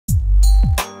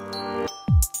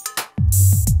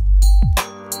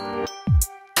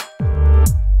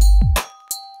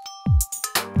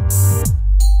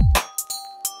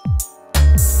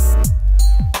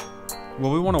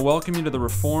want to welcome you to the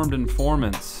Reformed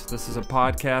Informants. This is a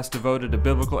podcast devoted to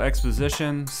biblical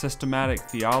exposition, systematic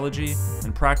theology,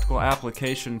 and practical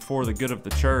application for the good of the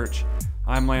church.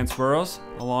 I'm Lance Burrows,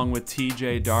 along with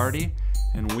TJ Daugherty,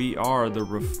 and we are the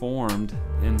Reformed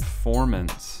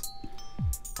Informants.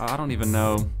 I don't even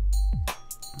know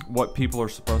what people are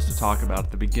supposed to talk about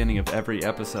at the beginning of every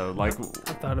episode. Like,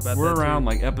 I thought about we're that around too.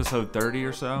 like episode 30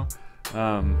 or so.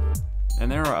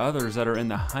 And there are others that are in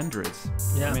the hundreds.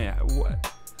 Yeah. I mean,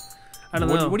 I don't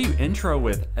know. What do you intro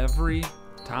with every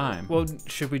time? Well,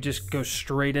 should we just go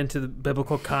straight into the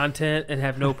biblical content and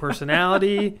have no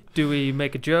personality? Do we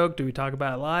make a joke? Do we talk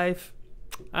about life?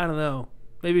 I don't know.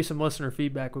 Maybe some listener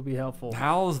feedback would be helpful.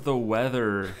 How's the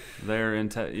weather there in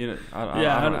I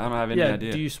don't have any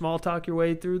idea. Do you small talk your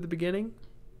way through the beginning?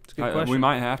 It's a good question. We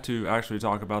might have to actually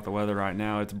talk about the weather right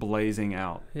now. It's blazing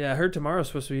out. Yeah, I heard tomorrow's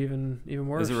supposed to be even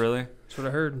worse. Is it really? That's what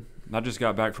I heard. I just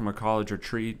got back from a college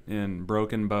retreat in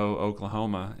Broken Bow,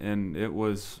 Oklahoma, and it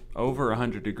was over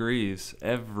 100 degrees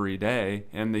every day,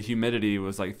 and the humidity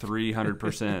was like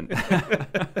 300%.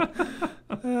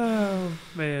 Oh,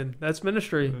 man. That's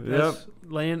ministry. That's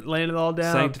laying it all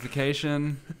down.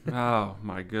 Sanctification. Oh,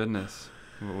 my goodness.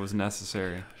 What was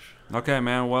necessary. Okay,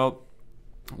 man. Well,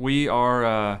 we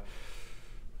are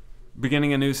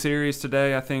beginning a new series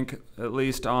today. I think at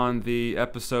least on the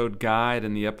episode guide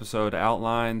and the episode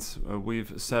outlines,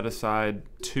 we've set aside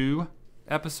 2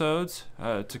 episodes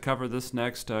to cover this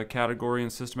next category in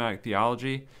systematic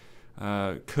theology.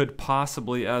 Could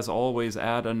possibly, as always,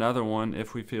 add another one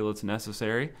if we feel it's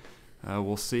necessary.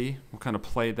 We'll see. We'll kind of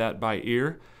play that by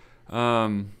ear.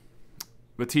 But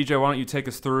TJ, why don't you take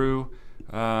us through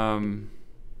kind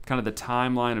of the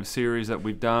timeline of series that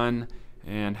we've done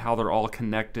and how they're all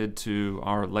connected to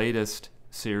our latest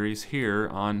series here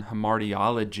on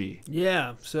Hamartiology.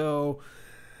 Yeah, so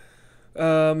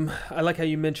I like how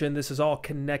you mentioned this is all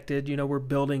connected. You know, we're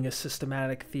building a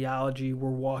systematic theology. We're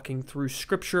walking through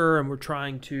Scripture, and we're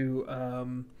trying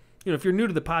to, if you're new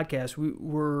to the podcast,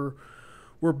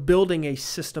 we're building a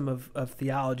system of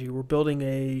theology. We're building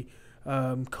a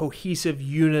cohesive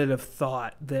unit of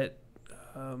thought that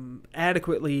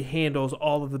adequately handles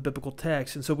all of the biblical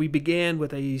texts. And so we began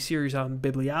with a series on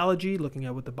bibliology, looking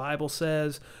at what the Bible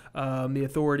says, the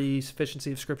authority,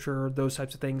 sufficiency of Scripture, those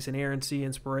types of things, inerrancy,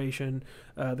 inspiration,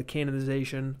 the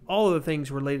canonization, all of the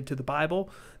things related to the Bible.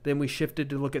 Then we shifted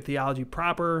to look at theology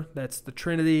proper. That's the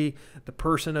Trinity, the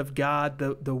person of God,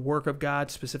 the work of God,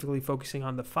 specifically focusing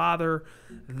on the Father.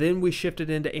 Then we shifted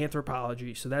into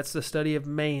anthropology. So that's the study of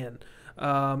man.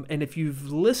 And if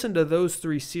you've listened to those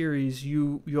 3 series,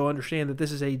 you'll understand that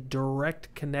this is a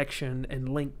direct connection and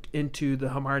linked into the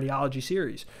Hamartiology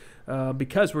series.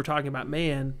 Because we're talking about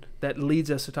man, that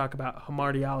leads us to talk about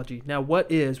Hamartiology. Now,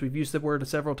 we've used the word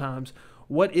several times,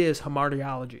 what is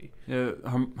Hamartiology?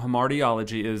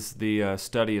 Hamartiology is the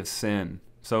study of sin.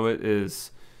 So it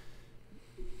is...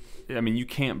 you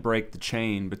can't break the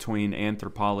chain between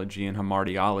anthropology and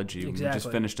hamartiology. Exactly. We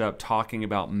just finished up talking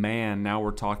about man. Now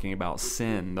we're talking about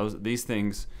sin. These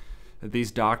things,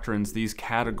 these doctrines, these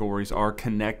categories are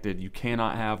connected. You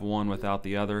cannot have one without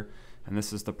the other, and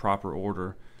this is the proper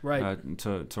order, right?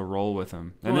 To roll with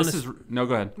them. And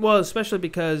go ahead. Well, especially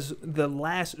because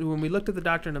when we looked at the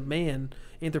doctrine of man,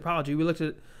 anthropology, we looked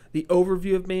at the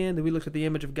overview of man, then we looked at the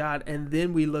image of God, and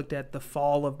then we looked at the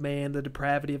fall of man, the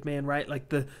depravity of man, right? Like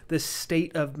the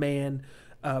state of man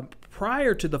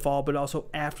prior to the fall, but also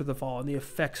after the fall, and the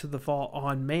effects of the fall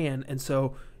on man. And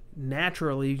so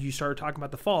naturally, you start talking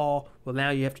about the fall, well, now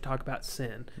you have to talk about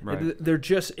sin. Right. They're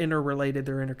just interrelated,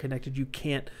 they're interconnected. You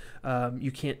can't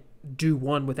do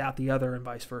one without the other, and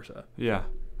vice versa. Yeah.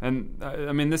 And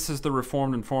this is the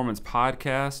Reformed Informants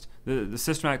podcast. The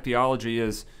systematic theology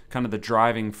is kind of the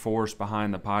driving force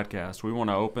behind the podcast. We want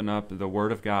to open up the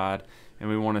Word of God, and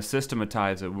we want to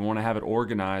systematize it. We want to have it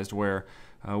organized where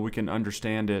we can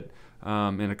understand it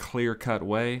in a clear-cut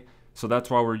way. So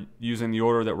that's why we're using the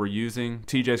order that we're using.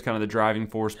 TJ's kind of the driving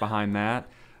force behind that.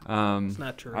 It's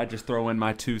not true. I just throw in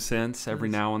my 2 cents every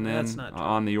now and then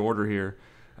on the order here.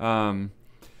 Don't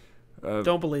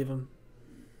believe him.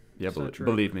 Yeah,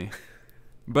 believe me.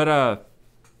 But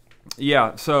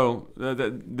so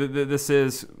this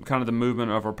is kind of the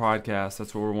movement of our podcast.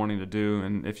 That's what we're wanting to do,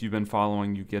 and if you've been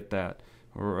following, you get that.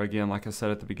 Or again, like I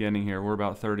said at the beginning here, we're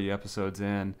about 30 episodes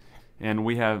in, and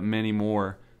we have many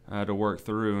more to work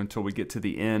through until we get to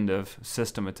the end of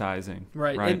systematizing.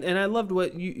 Right. And I loved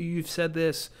what you've said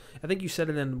this. I think you said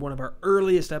it in one of our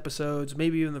earliest episodes,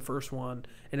 maybe even the first one,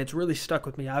 and it's really stuck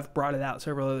with me. I've brought it out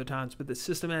several other times, but the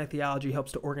systematic theology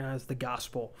helps to organize the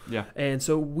gospel. Yeah. And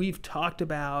so we've talked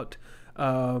about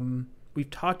we've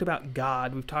talked about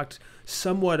God. We've talked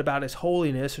somewhat about his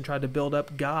holiness and tried to build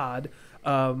up God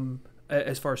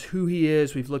as far as who he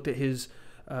is. We've looked at his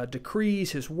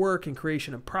decrees, his work in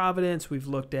creation and providence. We've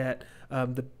looked at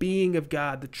the being of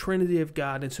God, the Trinity of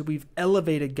God. And so we've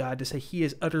elevated God to say he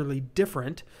is utterly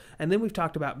different. And then we've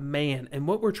talked about man. And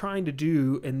what we're trying to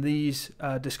do in these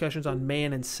discussions on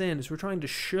man and sin is we're trying to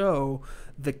show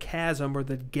the chasm or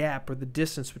the gap or the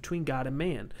distance between God and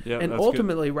man. Yeah, and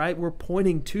ultimately, good. Right, we're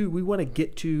pointing to, we want to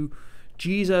get to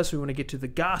Jesus. We want to get to the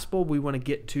gospel. We want to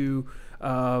get to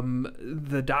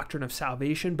the doctrine of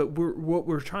salvation. But what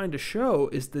we're trying to show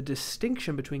is the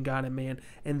distinction between God and man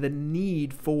and the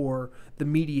need for the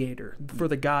mediator, for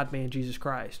the God-man, Jesus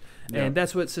Christ. Yeah. And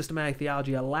that's what systematic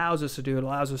theology allows us to do. It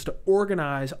allows us to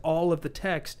organize all of the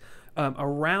text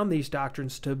around these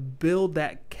doctrines to build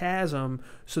that chasm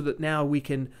so that now we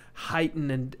can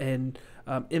heighten and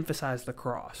emphasize the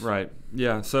cross. Right.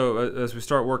 Yeah. So as we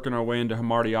start working our way into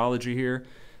Hamartiology here,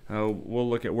 we'll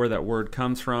look at where that word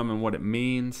comes from and what it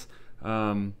means.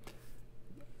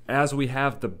 As we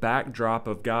have the backdrop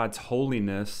of God's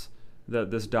holiness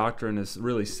that this doctrine is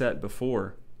really set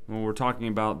before, when we're talking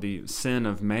about the sin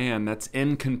of man, that's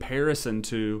in comparison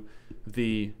to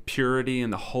the purity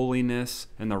and the holiness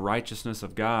and the righteousness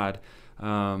of God.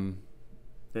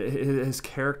 His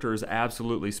character is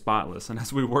absolutely spotless. And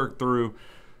as we work through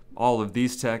all of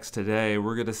these texts today,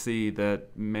 we're going to see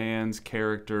that man's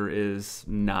character is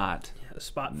not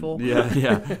spotful.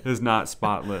 Is not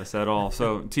spotless at all.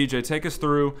 So, TJ, take us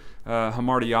through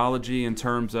Hamartiology in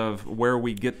terms of where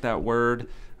we get that word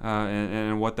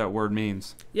and what that word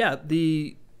means. Yeah,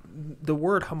 the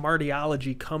word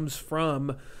Hamartiology comes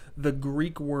from the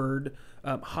Greek word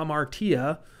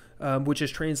hamartia, which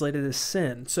is translated as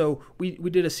sin. So we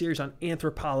did a series on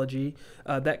anthropology.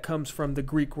 That comes from the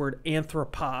Greek word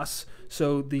anthropos,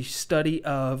 so the study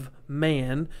of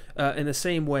man. In the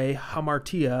same way,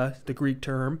 hamartia, the Greek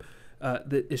term,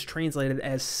 that is translated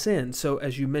as sin. So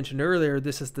as you mentioned earlier,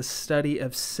 this is the study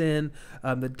of sin,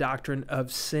 the doctrine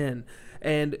of sin.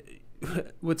 And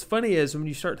what's funny is when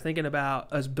you start thinking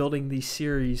about us building these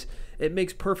series, it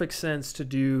makes perfect sense to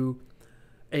do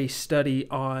a study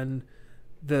on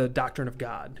the doctrine of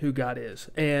God, who God is,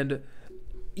 and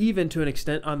even to an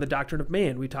extent on the doctrine of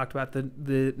man. We talked about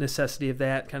the necessity of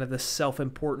that, kind of the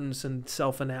self-importance and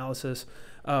self-analysis.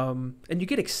 And you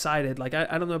get excited. Like,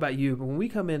 I don't know about you, but when we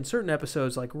come in, certain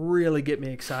episodes like really get me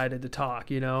excited to talk,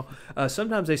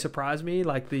 Sometimes they surprise me,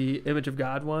 like the image of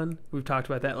God one. We've talked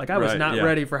about that. Like, I was not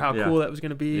ready for how cool that was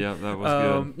going to be. Yeah, that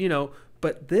was good.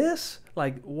 But this,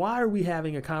 like, why are we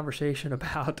having a conversation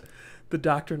about the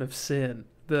doctrine of sin?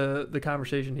 The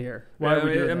conversation here. Why are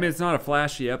we doing that? It's not a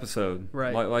flashy episode,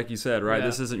 right? Like you said, right? Yeah.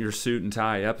 This isn't your suit and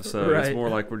tie episode. Right. It's more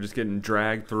like we're just getting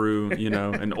dragged through,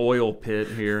 an oil pit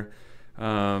here.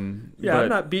 I'm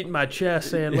not beating my chest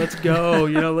saying let's go,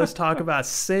 let's talk about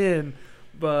sin,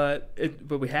 but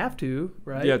we have to,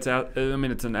 right? Yeah,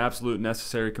 it's an absolute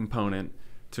necessary component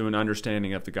to an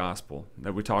understanding of the gospel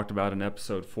that we talked about in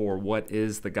episode 4. What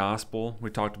is the gospel? We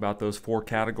talked about those 4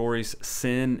 categories.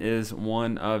 Sin is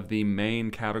one of the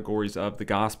main categories of the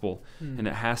gospel, and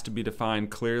it has to be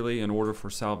defined clearly in order for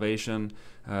salvation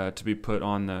to be put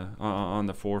on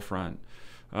the forefront.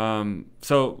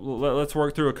 So let's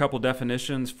work through a couple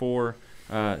definitions for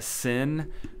sin.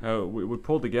 We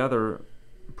pulled together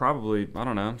probably,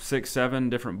 6-7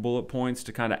 different bullet points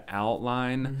to kind of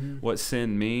outline what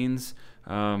sin means.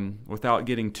 Without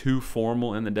getting too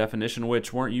formal in the definition,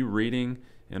 which weren't you reading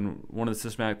in one of the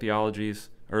systematic theologies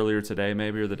earlier today,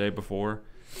 maybe, or the day before,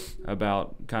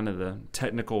 about kind of the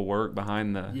technical work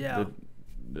behind the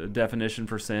definition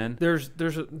for sin?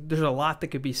 There's a lot that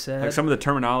could be said. Like some of the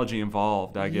terminology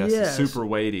involved, I guess, is super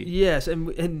weighty. Yes,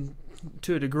 and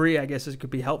to a degree, I guess it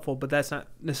could be helpful, but that's not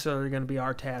necessarily going to be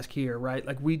our task here, right?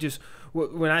 Like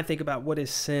when I think about what is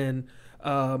sin,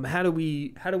 how do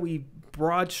we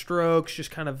broad strokes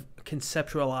just kind of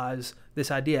conceptualize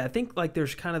this idea? I think like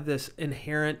there's kind of this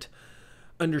inherent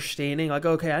understanding, like,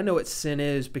 okay, I know what sin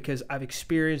is because I've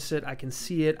experienced it, I can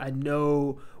see it, I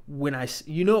know when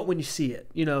you know it when you see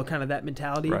it, kind of that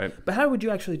mentality. Right. But how would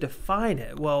you actually define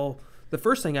it? Well, the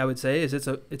first thing I would say is it's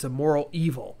a moral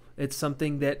evil. It's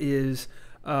something that is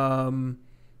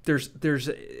there's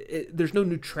no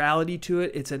neutrality to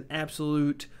it. It's an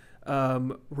absolute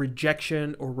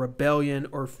rejection or rebellion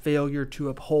or failure to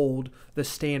uphold the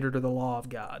standard or the law of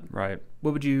God. Right.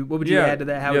 What would you add to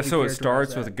that? How would you so it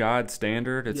starts that? with God's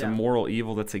standard. It's a moral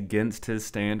evil that's against His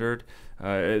standard.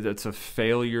 It's a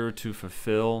failure to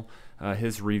fulfill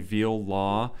His revealed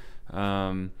law.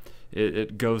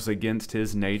 It goes against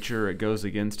His nature. It goes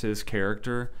against His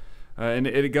character. and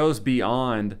it goes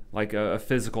beyond like a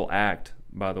physical act,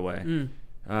 by the way.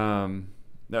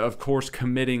 Of course,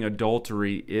 committing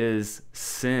adultery is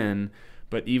sin,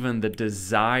 but even the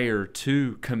desire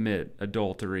to commit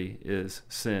adultery is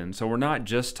sin. So we're not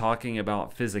just talking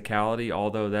about physicality,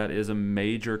 although that is a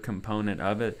major component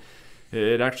of it.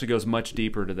 It actually goes much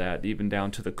deeper to that, even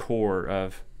down to the core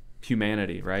of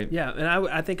humanity, right? Yeah, and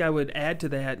I think I would add to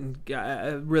that, and I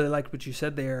really liked what you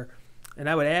said there, and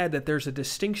I would add that there's a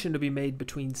distinction to be made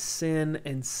between sin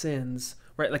and sins,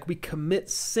 right? Like we commit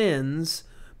sins,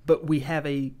 but we have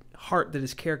a heart that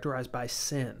is characterized by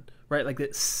sin, right? Like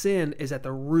that sin is at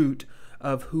the root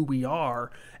of who we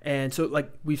are. And so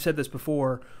like we've said this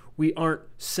before, we aren't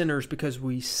sinners because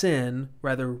we sin,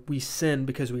 rather we sin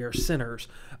because we are sinners.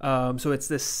 So it's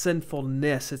this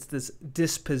sinfulness, it's this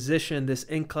disposition, this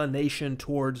inclination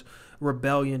towards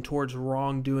rebellion, towards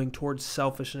wrongdoing, towards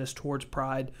selfishness, towards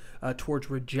pride, towards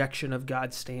rejection of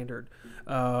God's standard.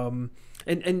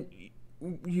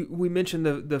 We mentioned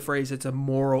the phrase it's a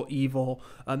moral evil.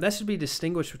 That should be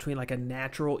distinguished between like a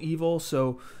natural evil,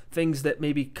 so things that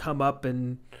maybe come up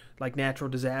in like natural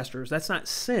disasters. That's not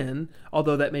sin,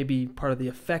 although that may be part of the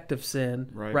effect of sin,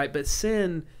 right? But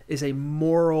sin is a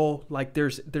moral, like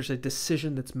there's a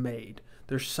decision that's made.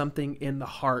 There's something in the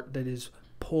heart that is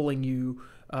pulling you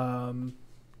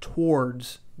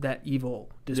towards that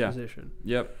evil disposition.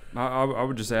 Yeah. Yep. I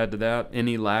would just add to that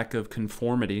any lack of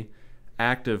conformity,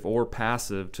 active or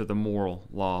passive, to the moral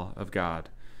law of God.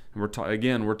 And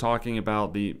we're talking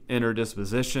about the inner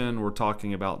disposition, we're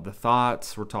talking about the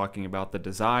thoughts, we're talking about the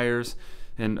desires,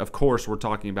 and of course we're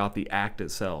talking about the act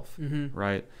itself,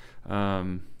 right?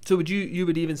 So would you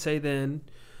would even say then,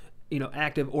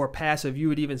 active or passive, you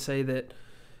would even say that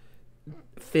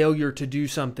failure to do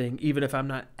something, even if I'm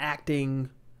not acting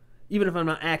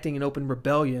in open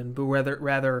rebellion, but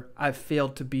rather I've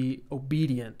failed to be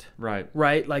obedient. Right.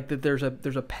 Like that there's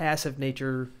a passive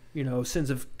nature, sins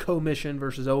of commission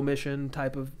versus omission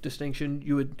type of distinction.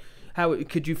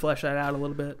 Could you flesh that out a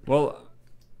little bit? Well,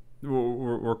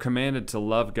 we're commanded to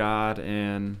love God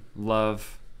and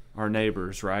love our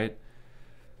neighbors, right?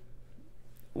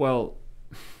 Well,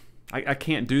 I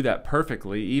can't do that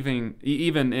perfectly, even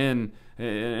in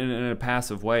a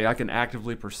passive way. I can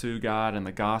actively pursue God and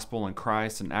the gospel and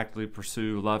Christ and actively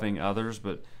pursue loving others,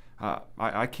 but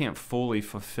I can't fully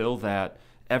fulfill that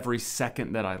every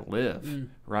second that I live,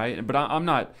 right? But I'm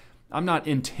not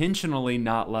intentionally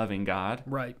not loving God.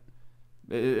 Right.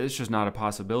 It's just not a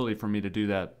possibility for me to do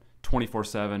that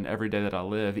 24/7 every day that I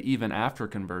live, even after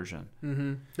conversion.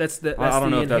 Mm-hmm. That's I don't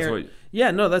know if that's what.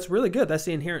 Yeah, no, that's really good. That's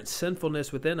the inherent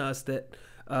sinfulness within us that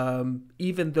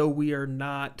even though we are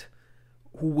not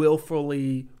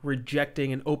willfully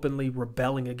rejecting and openly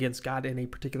rebelling against God in a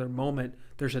particular moment,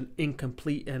 there's an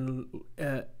incomplete and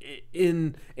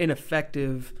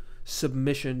ineffective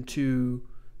submission to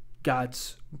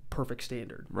God's perfect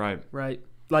standard. Right.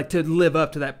 Like to live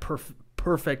up to that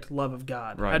perfect love of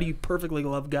God. Right. How do you perfectly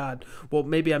love God? Well,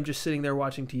 maybe I'm just sitting there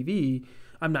watching TV.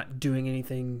 I'm not doing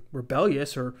anything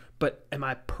rebellious, but am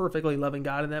I perfectly loving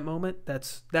God in that moment?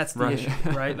 That's the issue,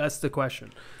 right? That's the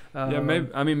question.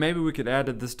 Maybe we could add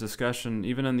to this discussion,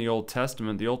 even in the Old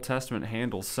Testament. The Old Testament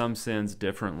handles some sins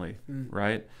differently,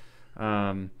 right?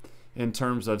 In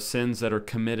terms of sins that are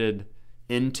committed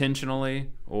intentionally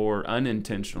or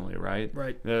unintentionally, right?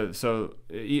 Right. So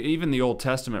even the Old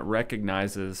Testament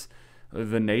recognizes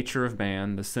the nature of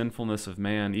man, the sinfulness of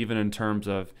man, even in terms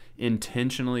of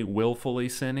intentionally, willfully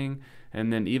sinning,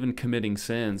 and then even committing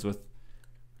sins with,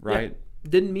 right? Yeah.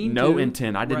 Didn't mean no to.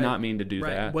 intent. I did not mean to do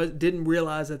that. Didn't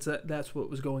realize that's what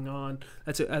was going on.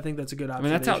 I think that's a good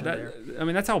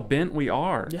observation. That's how bent we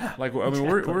are. Yeah. Like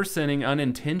we're sinning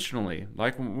unintentionally.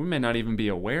 Like we may not even be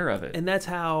aware of it. And that's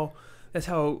how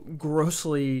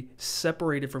grossly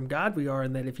separated from God we are,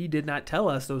 and that if He did not tell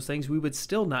us those things, we would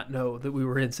still not know that we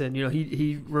were in sin.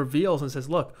 He reveals and says,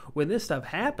 "Look, when this stuff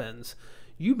happens,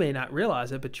 you may not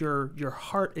realize it, but your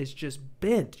heart is just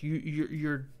bent.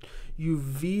 You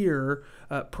veer,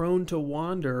 prone to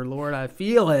wander. Lord, I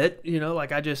feel it.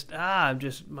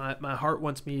 My heart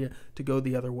wants me to go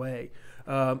the other way."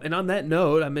 And on that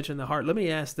note, I mentioned the heart. Let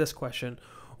me ask this question: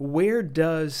 where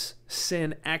does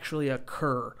sin actually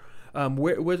occur?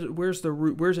 Where's the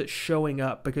root? Where's it showing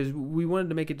up? Because we wanted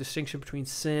to make a distinction between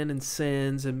sin and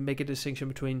sins, and make a distinction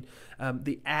between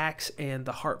the acts and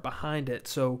the heart behind it.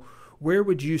 So, where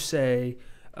would you say?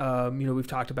 We've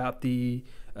talked about the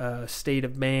state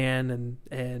of man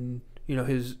and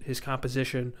his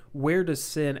composition. Where does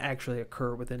sin actually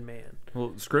occur within man?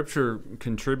 Well, Scripture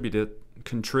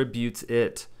contributes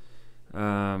it,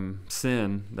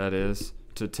 sin that is,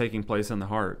 to taking place in the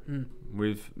heart.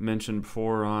 We've mentioned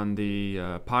before on the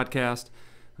podcast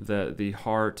that the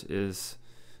heart is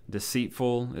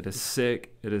deceitful, it is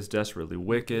sick, it is desperately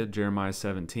wicked, Jeremiah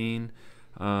 17.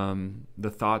 The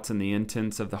thoughts and the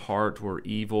intents of the heart were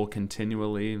evil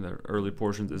continually. The early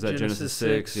portions, is that Genesis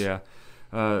 6? Yeah.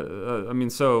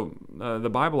 The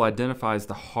Bible identifies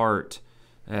the heart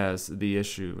as the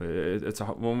issue.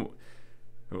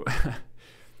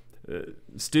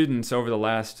 Students over the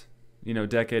last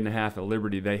decade and a half at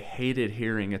Liberty, they hated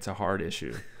hearing it's a heart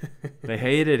issue. They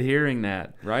hated hearing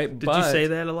that, right? Did you say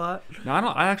that a lot? No,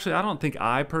 I don't think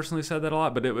I personally said that a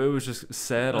lot, but it was just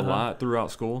said a lot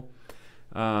throughout school.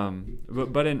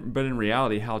 But in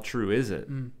reality, how true is it?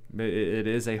 It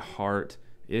is a heart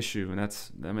issue, and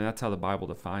that's how the Bible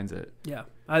defines it. Yeah.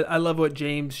 I love what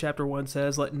James chapter 1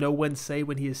 says. Let no one say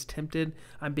when he is tempted,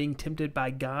 I'm being tempted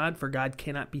by God, for God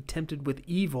cannot be tempted with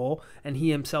evil, and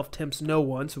he himself tempts no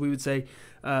one. So we would say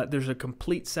there's a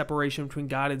complete separation between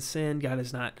God and sin. God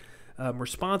is not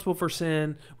responsible for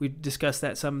sin. We discussed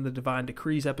that some in the Divine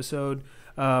Decrees episode.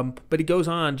 But James goes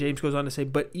on to say,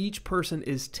 but each person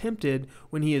is tempted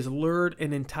when he is lured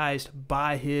and enticed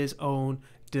by his own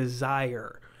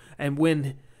desire. And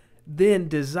then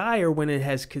desire, when it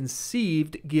has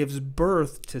conceived, gives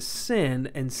birth to sin,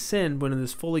 and sin, when it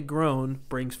is fully grown,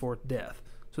 brings forth death.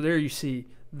 So there you see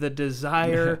the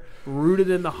desire rooted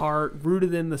in the heart,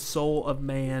 rooted in the soul of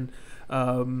man.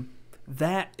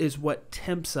 That is what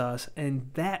tempts us, and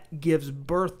that gives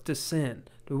birth to sin.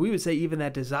 We would say even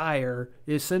that desire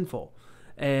is sinful.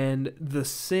 And the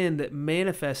sin that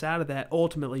manifests out of that,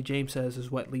 ultimately, James says,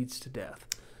 is what leads to death.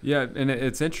 Yeah, and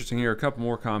it's interesting here. A couple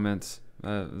more comments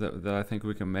that I think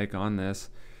we can make on this.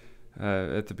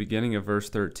 At the beginning of verse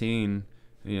 13,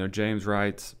 James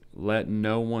writes, "Let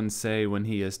no one say when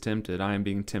he is tempted, I am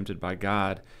being tempted by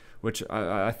God," which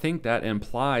I think that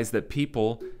implies that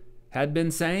people had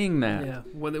been saying that. Yeah,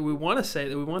 well, we want to say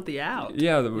that we want the out.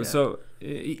 Yeah. So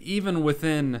even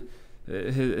within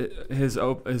his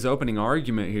opening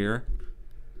argument here,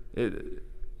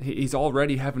 he's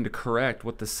already having to correct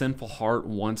what the sinful heart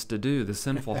wants to do. The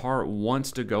sinful heart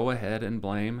wants to go ahead and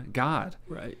blame God.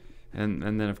 Right. And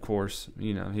then, of course,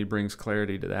 he brings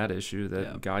clarity to that issue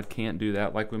that God can't do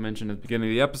that, like we mentioned at the beginning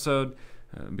of the episode,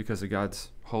 because of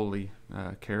God's holy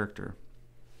character.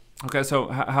 Okay, so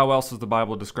how else does the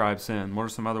Bible describe sin? What are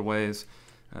some other ways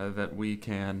that we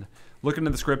can look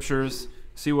into the Scriptures,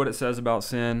 see what it says about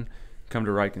sin, come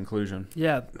to right conclusion?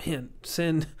 Yeah, man,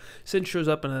 sin shows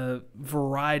up in a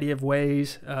variety of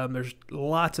ways. There's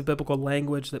lots of biblical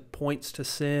language that points to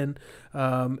sin.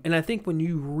 And I think when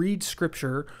you read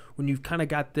Scripture, when you've kind of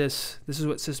got this is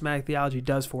what systematic theology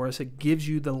does for us. It gives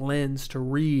you the lens to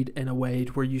read in a way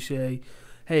where you say,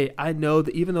 hey, I know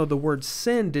that even though the word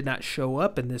sin did not show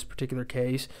up in this particular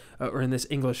case or in this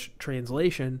English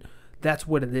translation, that's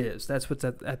what it is. That's what's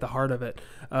at the heart of it.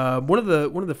 One of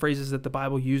the phrases that the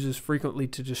Bible uses frequently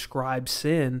to describe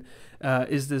sin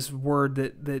is this word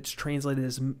that's translated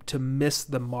as to miss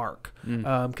the mark,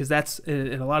 because that's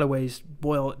in a lot of ways,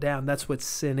 boil it down, that's what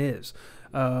sin is.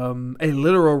 A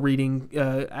literal reading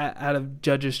out of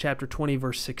Judges chapter 20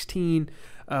 verse 16.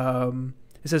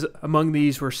 It says, among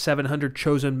these were 700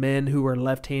 chosen men who were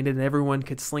left-handed, and everyone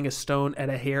could sling a stone at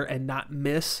a hair and not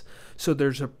miss. So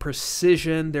there's a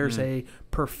precision, there's a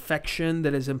perfection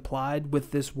that is implied with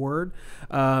this word.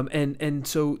 And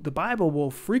so the Bible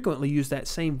will frequently use that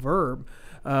same verb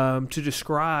to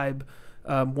describe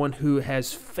one who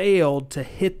has failed to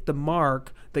hit the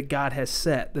mark that God has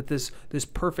set, that this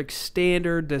perfect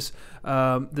standard, this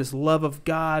love of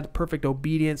God, perfect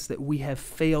obedience, that we have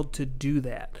failed to do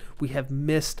that. We have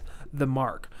missed the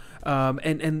mark.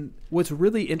 And what's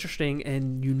really interesting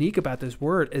and unique about this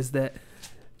word is that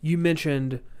you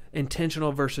mentioned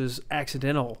intentional versus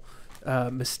accidental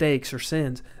mistakes or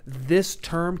sins. This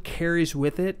term carries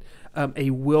with it a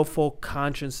willful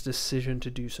conscious decision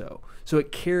to do so. So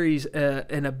it carries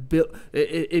an ability.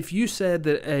 If you said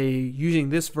that using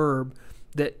this verb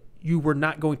that you were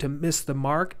not going to miss the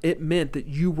mark, it meant that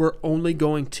you were only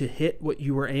going to hit what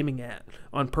you were aiming at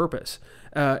on purpose.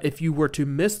 If you were to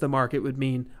miss the mark, it would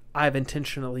mean I've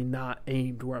intentionally not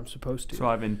aimed where I'm supposed to. So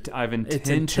I've intentionally it's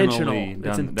intentional. done.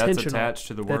 It's intentional. That's attached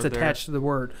to the word. That's attached to the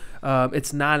word.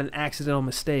 It's not an accidental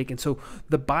mistake. And so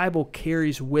the Bible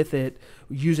carries with it,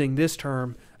 using this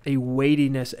term, a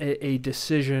weightiness, a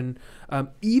decision,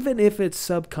 even if it's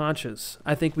subconscious.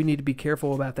 I think we need to be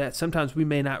careful about that. Sometimes we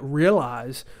may not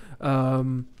realize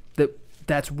that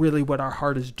that's really what our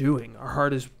heart is doing. Our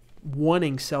heart is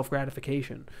wanting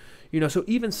self-gratification. So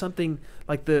even something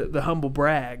like the humble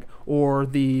brag or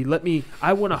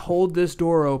I want to hold this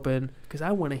door open because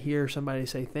I want to hear somebody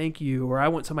say thank you, or I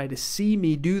want somebody to see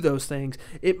me do those things.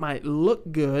 It might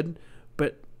look good,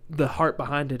 but the heart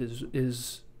behind it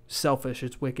is selfish.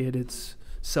 It's wicked. It's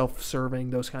self-serving,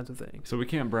 those kinds of things. So we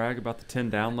can't brag about the 10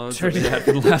 downloads that we had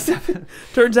for the last episode?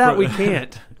 Turns out we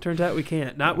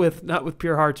can't. Not with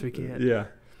pure hearts we can't. Yeah.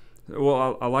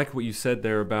 Well, I like what you said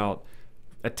there about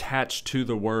attached to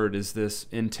the word is this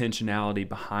intentionality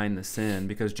behind the sin,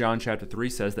 because John chapter 3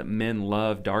 says that men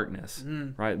love darkness,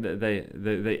 right?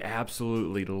 They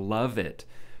absolutely love it.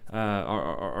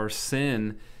 Our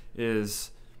sin is,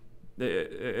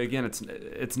 again,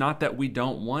 it's not that we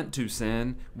don't want to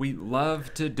sin. We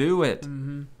love to do it.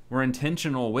 Mm-hmm. We're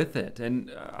intentional with it.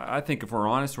 And I think if we're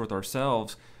honest with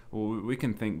ourselves, we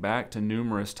can think back to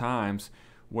numerous times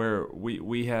where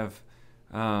we have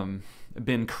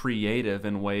been creative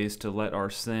in ways to let our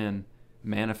sin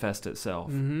manifest itself.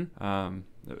 Mm-hmm.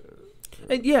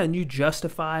 And you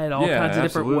justify it all kinds of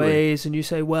different ways, and you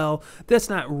say, well, that's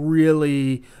not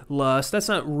really lust, that's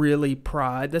not really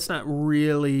pride, that's not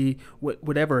really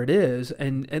whatever it is,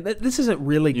 and this isn't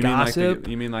really gossip.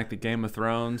 You mean like the Game of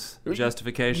Thrones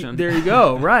justification? There you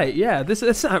go. Right, yeah.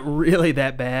 That's not really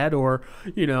that bad, or,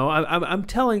 I'm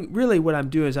telling, really what I'm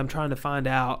doing is I'm trying to find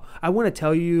out, I want to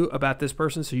tell you about this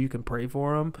person so you can pray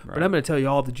for them, right. But I'm going to tell you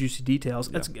all the juicy details.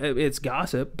 Yeah. It's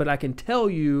gossip, but I can tell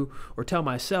you or tell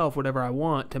myself whatever I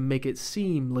want to make it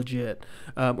seem legit,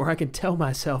 or I can tell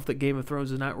myself that Game of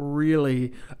Thrones is not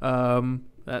really.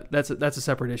 That's a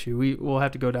separate issue. We'll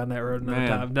have to go down that road another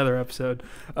time, another episode.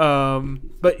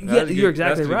 But you're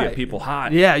exactly right. Get people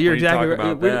hot. Yeah, you're exactly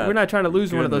right. We're not trying to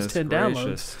lose one of those 10 gracious.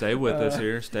 Downloads. Stay with us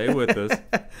here. Stay with us.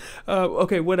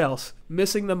 Okay, what else?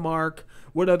 Missing the mark.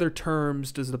 What other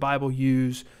terms does the Bible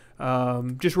use?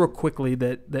 Just real quickly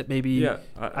that maybe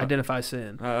identify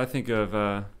sin. I think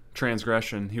of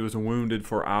transgression. He was wounded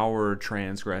for our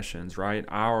transgressions, right?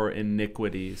 Our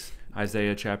iniquities.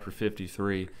 Isaiah chapter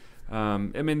 53.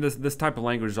 This type of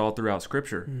language is all throughout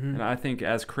Scripture. Mm-hmm. And I think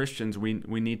as Christians, we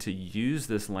need to use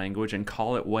this language and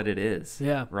call it what it is.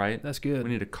 Yeah. Right? That's good. We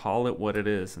need to call it what it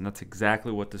is, and that's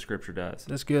exactly what the Scripture does.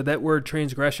 That's good. That word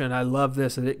transgression, I love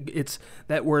this. It's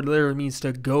that word literally means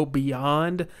to go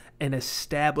beyond an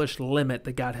established limit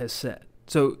that God has set.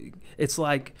 So it's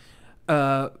like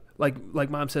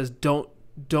Mom says,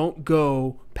 don't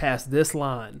go past this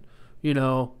line.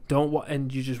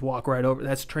 And you just walk right over.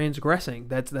 That's transgressing.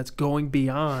 That's going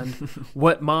beyond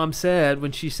what Mom said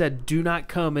when she said, "Do not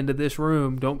come into this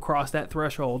room. Don't cross that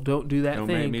threshold. Don't do that thing.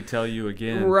 Don't make me tell you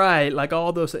again." Right, like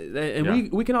all those,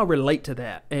 and we can all relate to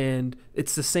that. And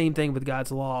it's the same thing with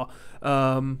God's law.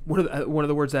 One of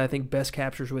the words that I think best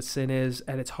captures what sin is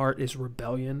at its heart is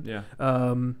rebellion. Yeah.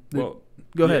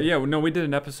 Go ahead. Yeah, no, we did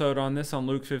an episode on this on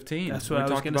Luke 15. That's what I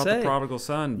was going to say. We talked about the prodigal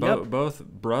son. Both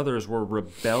brothers were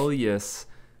rebellious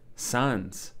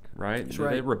sons, right? That's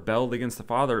right. They rebelled against the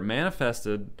father. It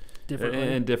manifested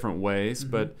in different ways,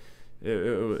 mm-hmm.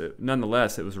 but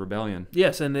nonetheless, it was rebellion.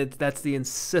 Yes, and that's the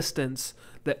insistence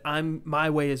that my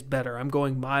way is better. I'm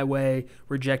going my way,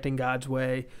 rejecting God's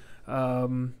way.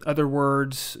 Other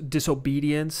words,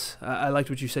 disobedience. I liked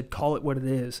what you said. Call it what it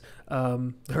is.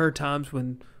 There are times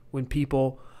when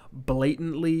people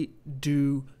blatantly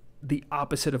do the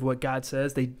opposite of what God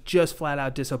says. They just flat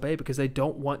out disobey because they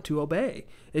don't want to obey.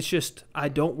 It's just, I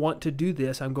don't want to do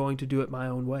this. I'm going to do it my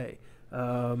own way.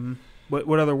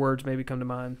 What other words maybe come to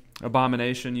mind?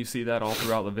 Abomination. You see that all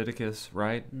throughout Leviticus,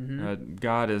 right? Mm-hmm.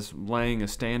 God is laying a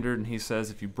standard, and he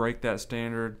says if you break that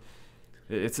standard,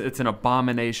 it's an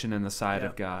abomination in the sight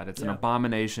of God. It's an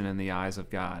abomination in the eyes of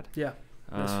God. Yeah.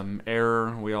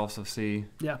 Error, we also see.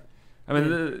 Yeah.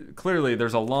 Clearly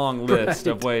there's a long list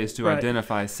of ways to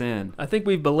identify sin. I think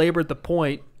we've belabored the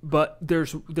point, but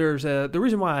there's the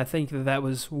reason why I think that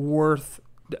was worth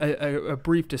a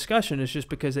brief discussion is just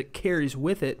because it carries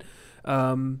with it.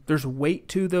 There's weight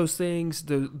to those things.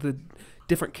 The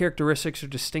different characteristics or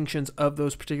distinctions of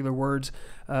those particular words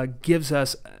gives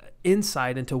us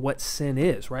insight into what sin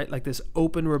is, right? Like this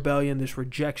open rebellion, this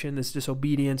rejection, this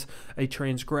disobedience, a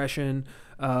transgression,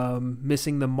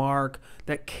 missing the mark,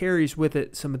 that carries with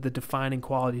it some of the defining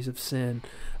qualities of sin.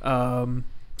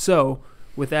 So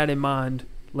with that in mind,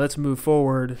 let's move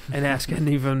forward and ask an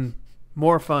even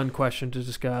more fun question to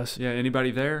discuss. Yeah,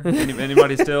 anybody there?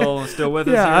 Anybody still with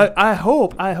us? Yeah, here?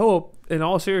 I hope in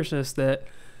all seriousness that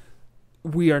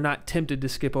we are not tempted to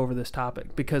skip over this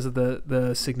topic because of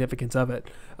the significance of it.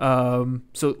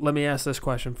 So let me ask this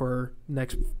question for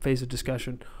next phase of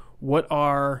discussion. What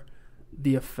are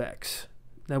the effects?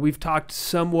 Now, we've talked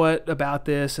somewhat about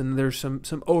this, and there's some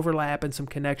overlap and some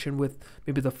connection with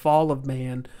maybe the fall of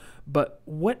man. But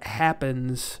what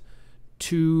happens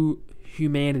to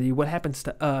humanity? What happens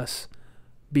to us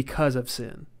because of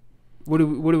sin? What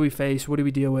do we face? What do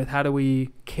we deal with? How do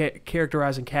we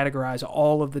characterize and categorize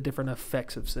all of the different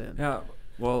effects of sin? Yeah,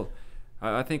 well,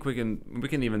 I think we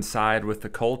can even side with the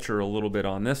culture a little bit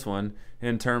on this one,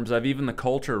 in terms of even the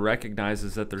culture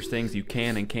recognizes that there's things you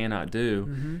can and cannot do,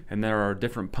 Mm-hmm. and there are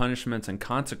different punishments and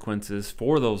consequences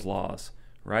for those laws,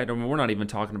 right? I mean, we're not even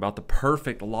talking about the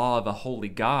perfect law of a holy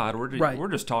God. We're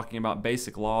just talking about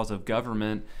basic laws of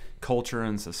government, culture,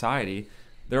 and society.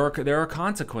 There are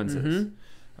consequences.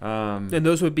 Mm-hmm. And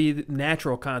those would be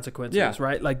natural consequences, Yeah.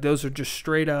 right? Like those are just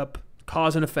straight up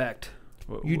cause and effect.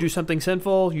 You do something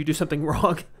sinful, you do something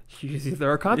wrong,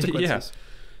 there are consequences.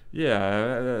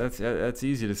 Yeah, that's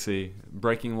easy to see.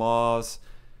 Breaking laws,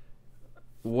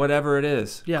 whatever it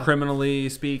is, criminally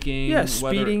speaking. Yeah,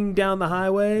 speeding down the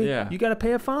highway, you got to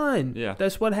pay a fine. Yeah.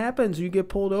 That's what happens. You get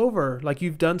pulled over. Like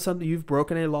you've done something, you've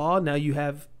broken a law, now you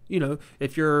have,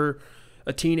 if you're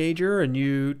a teenager and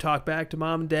you talk back to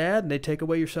mom and dad and they take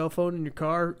away your cell phone and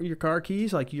your car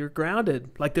keys, like you're grounded.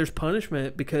 Like there's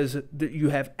punishment because you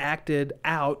have acted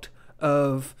out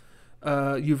of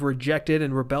you've rejected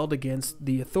and rebelled against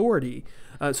the authority.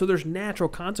 So there's natural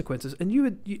consequences,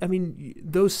 and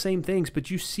those same things, but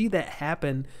you see that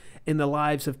happen in the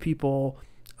lives of people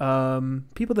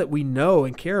that we know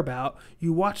and care about.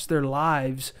 You watch their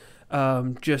lives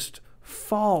just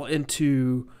fall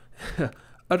into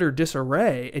utter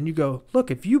disarray, and you go, look,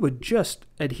 if you would just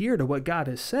adhere to what God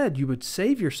has said, you would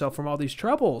save yourself from all these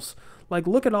troubles. Like,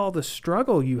 look at all the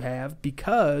struggle you have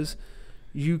because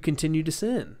you continue to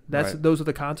sin. Those are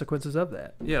the consequences of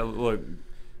that. Yeah, look,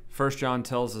 1 John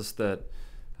tells us that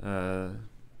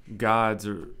God's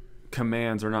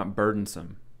commands are not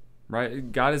burdensome,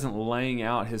 right? God isn't laying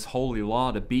out his holy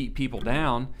law to beat people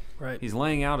down. Right. He's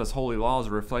laying out his holy law as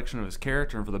a reflection of his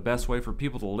character and for the best way for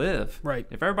people to live. Right.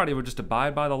 If everybody would just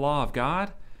abide by the law of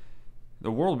God,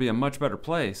 the world would be a much better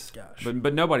place. Gosh.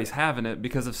 But nobody's having it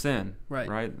because of sin.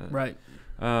 Right. Right.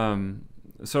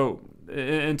 So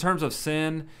in terms of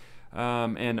sin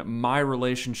and my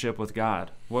relationship with God,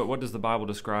 what does the Bible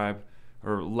describe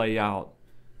or lay out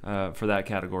for that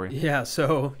category? Yeah.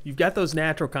 So you've got those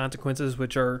natural consequences,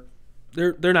 which are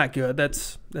they're not good.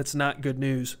 That's not good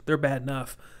news. They're bad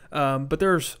enough. But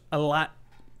there's a lot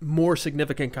more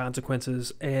significant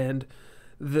consequences, and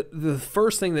the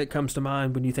first thing that comes to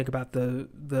mind when you think about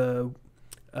the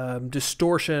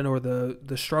distortion or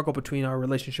the struggle between our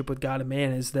relationship with God and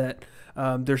man is that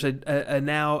there's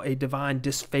now a divine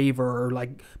disfavor, or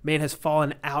like man has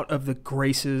fallen out of the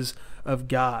graces of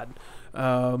God.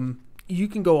 You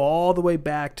can go all the way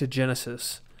back to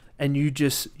Genesis, and you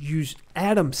just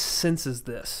Adam senses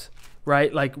this.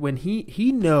 Right, like when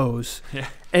he knows,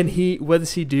 and what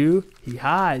does he do? He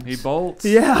hides. He bolts.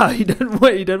 Yeah, he doesn't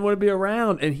want to be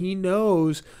around, and he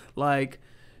knows, like,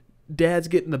 Dad's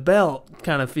getting the belt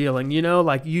kind of feeling,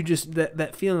 like you just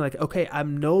that feeling like, okay,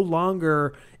 I'm no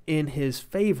longer in his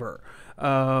favor.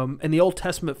 And the Old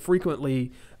Testament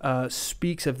frequently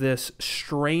speaks of this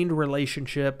strained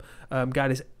relationship. God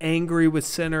is angry with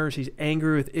sinners. He's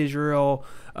angry with Israel.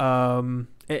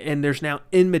 And there's now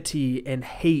enmity and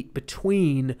hate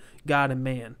between God and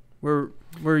man. Where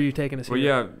are you taking us here? Well,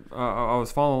 yeah, I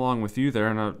was following along with you there,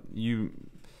 and you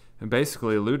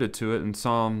basically alluded to it in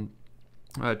Psalm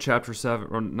chapter 7,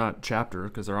 or not chapter,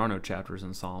 because there are no chapters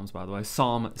in Psalms, by the way.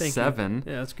 Psalm 7.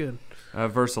 Yeah, that's good.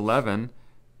 Verse 11,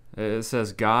 it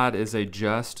says, God is a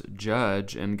just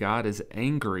judge, and God is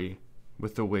angry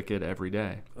with the wicked every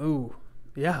day. Oh,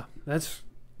 yeah, that's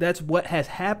what has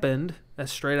happened.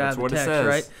 That's straight out of the text,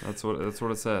 right? That's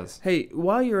what it says. Hey,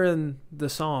 while you're in the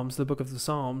Psalms, the book of the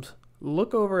Psalms,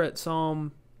 look over at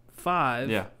Psalm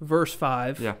 5, verse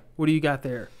 5. Yeah. What do you got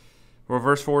there? Well,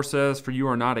 verse 4 says, For you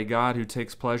are not a God who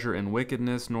takes pleasure in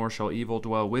wickedness, nor shall evil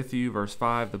dwell with you. Verse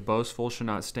 5, The boastful shall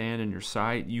not stand in your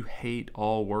sight. You hate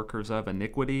all workers of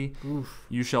iniquity. Oof.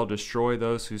 You shall destroy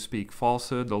those who speak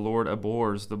falsehood. The Lord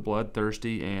abhors the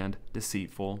bloodthirsty and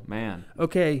deceitful man.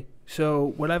 Okay,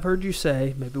 so what I've heard you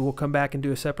say, maybe we'll come back and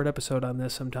do a separate episode on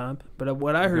this sometime, but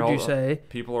what I heard you say...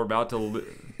 People are about to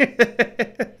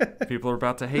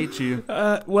hate you.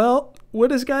 Well, what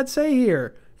does God say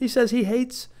here? He says he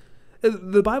hates...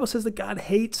 The Bible says that God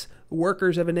hates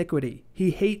workers of iniquity. He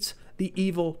hates the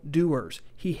evil doers.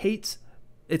 He hates...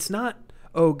 It's not,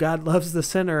 oh, God loves the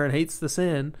sinner and hates the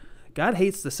sin. God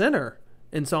hates the sinner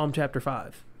in Psalm chapter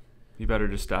 5. You better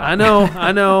just stop. I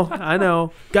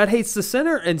know. God hates the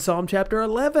sinner in Psalm chapter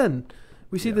 11.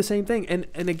 We see the same thing. And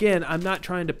again, I'm not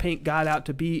trying to paint God out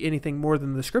to be anything more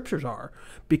than the Scriptures are,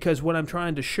 because what I'm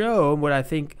trying to show, and what I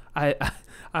think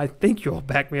I think you'll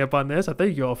back me up on this, I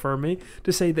think you'll affirm me,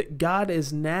 to say that God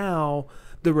is now,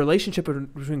 the relationship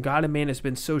between God and man has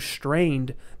been so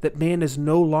strained that man is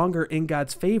no longer in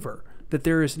God's favor, that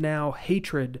there is now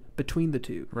hatred between the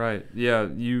two. Right. Yeah,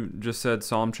 you just said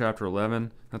Psalm chapter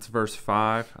 11. That's verse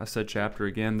 5. I said chapter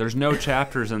again. There's no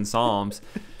chapters in Psalms,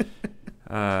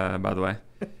 by the way,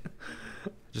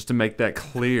 just to make that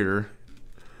clear.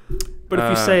 But if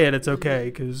you say it, it's okay,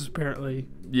 because apparently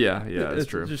it's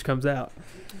true. It just comes out.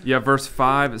 Yeah, verse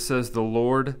 5, it says, "The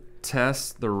Lord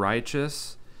tests the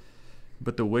righteous,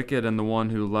 but the wicked and the one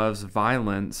who loves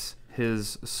violence,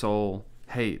 his soul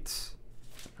hates."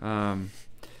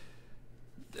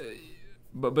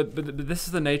 But this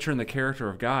is the nature and the character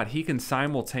of God. He can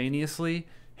simultaneously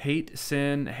hate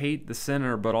sin, hate the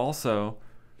sinner, but also,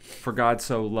 for God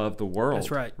so loved the world. That's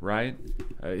right. Right?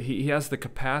 He has the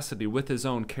capacity with his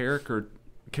own character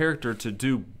to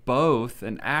do both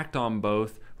and act on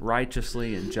both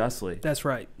righteously and justly. That's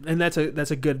right. And that's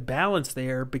a good balance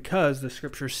there, because the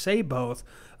Scriptures say both.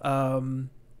 And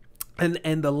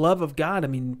the love of God, I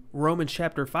mean, Romans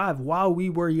chapter 5, while we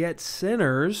were yet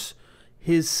sinners,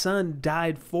 his Son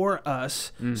died for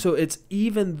us. So it's,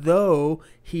 even though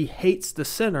he hates the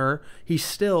sinner, he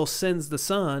still sends the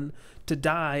Son to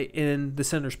die in the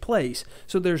sinner's place.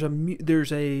 So there's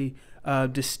a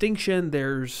distinction.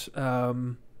 There's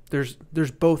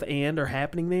both and are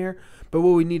happening there. But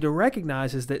what we need to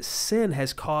recognize is that sin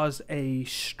has caused a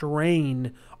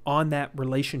strain on that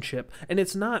relationship. And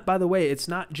it's not, by the way, it's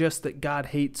not just that God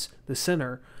hates the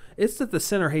sinner. It's that the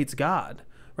sinner hates God,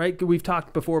 right? We've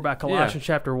talked before about Colossians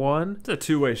chapter 1. It's a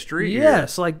two-way street.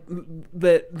 Yes, like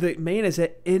the man is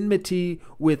at enmity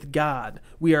with God.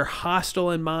 We are hostile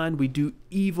in mind. We do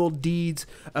evil deeds.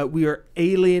 We are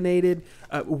alienated.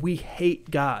 We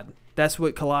hate God. That's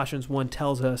what Colossians 1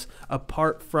 tells us,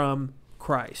 apart from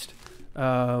Christ.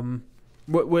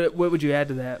 What would you add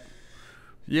to that?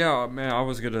 Yeah, man, I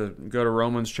was going to go to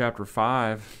Romans chapter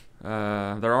 5.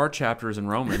 There are chapters in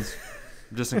Romans,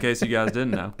 just in case you guys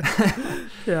didn't know.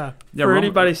 For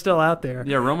anybody still out there.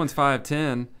 Yeah, Romans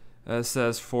 5:10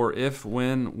 says, "For if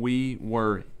when we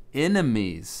were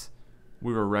enemies,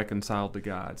 we were reconciled to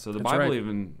God." So the Bible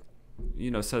even,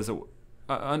 says that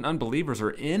unbelievers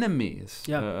are enemies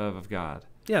of God.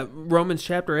 Yeah, Romans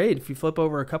chapter 8, if you flip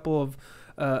over a couple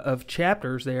of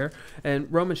chapters there, and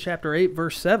Romans chapter 8,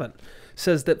 verse 7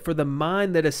 says that for the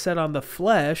mind that is set on the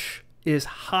flesh is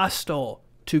hostile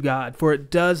to God, for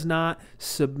it does not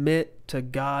submit to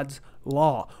God's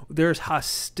law. There's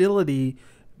hostility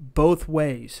both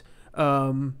ways.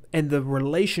 And the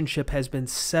relationship has been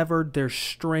severed. There's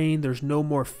strain. There's no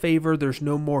more favor. There's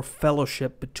no more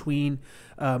fellowship between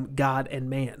God and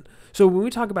man. So when we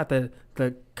talk about the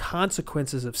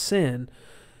consequences of sin,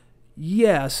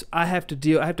 yes, I have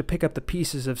to pick up the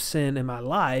pieces of sin in my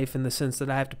life, in the sense that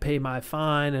I have to pay my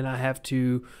fine, and I have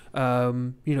to,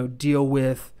 deal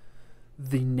with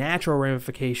the natural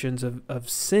ramifications of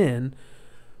sin.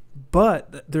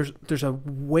 But there's a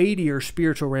weightier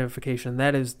spiritual ramification.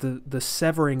 That is the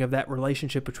severing of that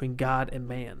relationship between God and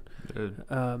man. Dude,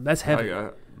 that's heavy.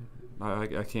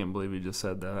 I can't believe you just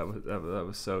said that. That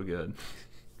was so good.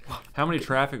 How many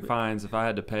traffic fines have I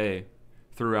had to pay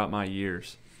throughout my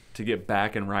years to get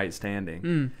back in right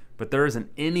standing? But there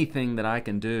isn't anything that I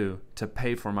can do to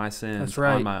pay for my sins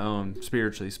on my own,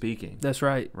 spiritually speaking. That's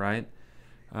right. Right?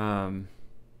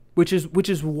 Which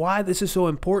is why this is so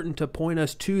important, to point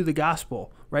us to the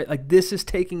gospel, right? Like, this is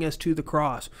taking us to the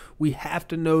cross. We have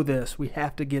to know this. We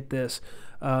have to get this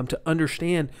to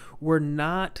understand we're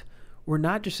not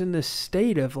just in this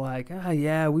state of like,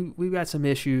 we've got some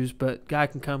issues, but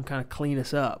God can come kind of clean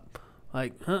us up.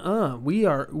 Like,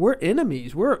 we're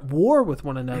enemies. We're at war with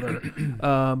one another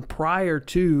prior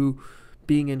to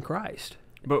being in Christ.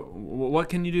 But what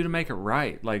can you do to make it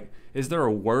right? Like, is there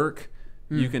a work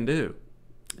you can do?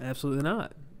 Absolutely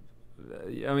not.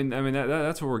 I mean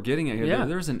that's what we're getting at here. Yeah.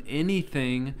 There isn't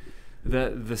anything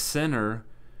that the sinner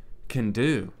can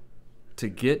do to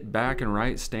get back in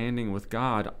right standing with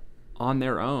God on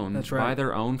their own. That's right. By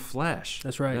their own flesh.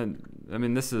 That's right. And I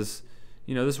mean, this is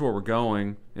where we're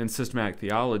going in systematic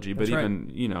theology, but That's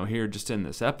even here just in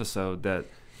this episode, that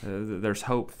there's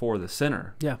hope for the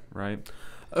sinner. Yeah. Right.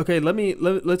 Okay,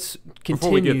 let's continue.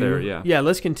 Before we get there, yeah,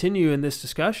 let's continue in this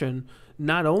discussion.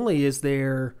 Not only is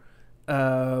there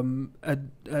a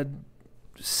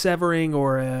severing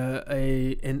or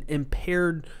an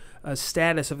impaired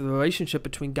status of the relationship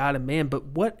between God and man, but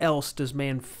what else does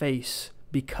man face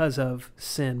because of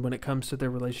sin when it comes to their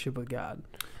relationship with God?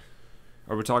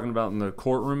 Are we talking about in the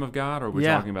courtroom of God, or are we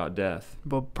talking about death?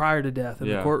 But prior to death in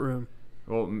the courtroom.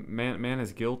 Well, man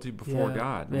is guilty before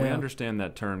God. We understand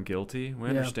that term guilty. We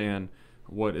understand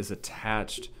what is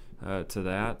attached to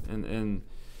that. And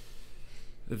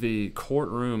the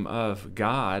courtroom of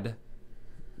God,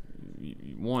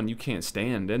 one, you can't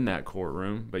stand in that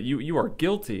courtroom, but you are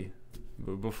guilty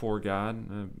before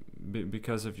God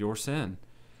because of your sin.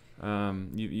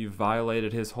 You've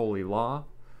violated his holy law,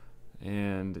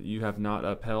 and you have not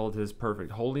upheld his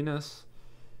perfect holiness,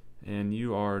 and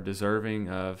you are deserving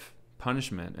of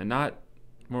punishment. And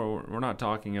we're not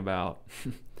talking about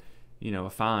a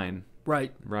fine,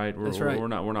 right? That's right. We're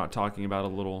not talking about a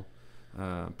little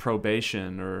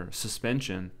probation or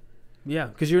suspension. Yeah,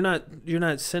 because you're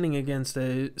not sinning against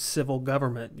a civil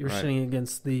government. You're sinning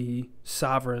against the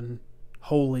sovereign,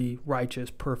 holy,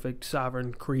 righteous, perfect,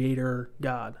 sovereign creator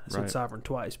God. I said sovereign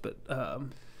twice, but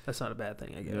that's not a bad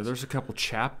thing, I guess. Yeah, there's a couple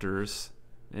chapters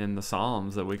in the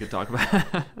Psalms that we could talk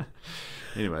about.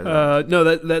 Anyway.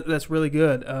 No, that's really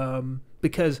good.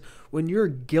 Because when you're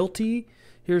guilty,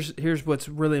 here's what's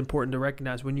really important to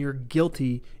recognize. When you're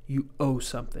guilty, you owe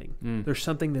something. There's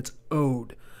something that's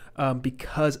owed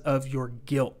because of your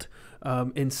guilt.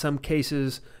 In some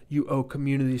cases, you owe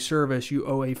community service, you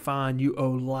owe a fine, you owe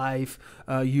life,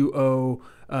 you owe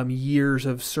years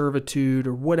of servitude,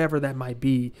 or whatever that might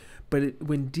be. But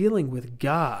when dealing with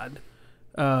God,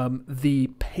 the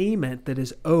payment that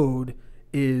is owed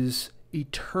is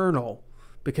eternal,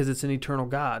 because it's an eternal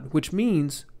God, which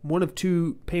means one of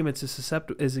two payments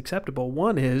is acceptable.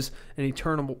 One is an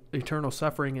eternal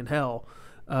suffering in hell.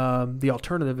 The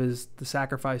alternative is the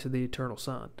sacrifice of the eternal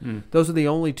Son. Those are the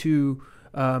only two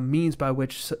means by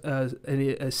which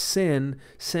a sin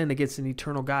against an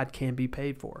eternal God can be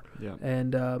paid for. Yeah.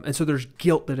 And so there's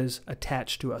guilt that is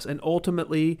attached to us. And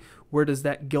ultimately, where does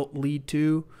that guilt lead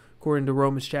to? According to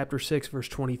Romans chapter 6, verse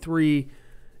 23,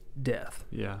 death.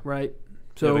 Yeah. Right?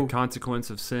 So the consequence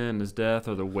of sin is death,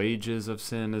 or the wages of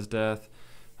sin is death.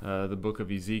 The book of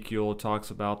Ezekiel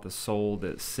talks about the soul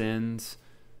that sins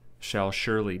shall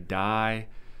surely die.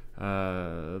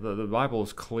 The Bible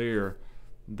is clear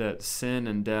that sin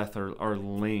and death are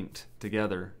linked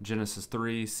together. Genesis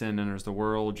 3, sin enters the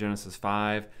world. Genesis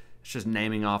 5, it's just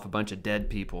naming off a bunch of dead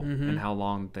people and how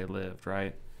long they lived,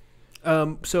 right?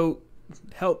 So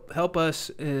help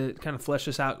us kind of flesh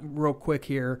this out real quick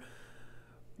here.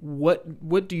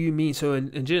 What do you mean? So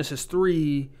in Genesis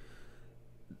 3,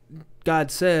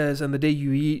 God says, on the day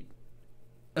you eat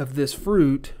of this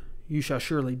fruit, you shall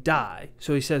surely die.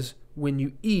 So he says, when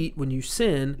you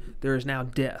sin, there is now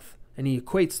death. And he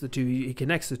equates the two, he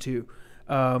connects the two.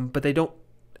 But they don't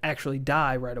actually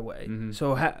die right away.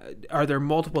 So are there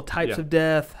multiple types of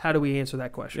death? How do we answer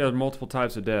that question? Yeah, there are multiple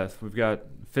types of death. We've got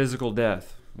physical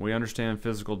death. We understand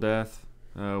physical death.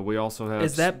 We also have...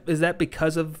 Is that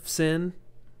because of sin?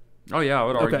 Oh, yeah, I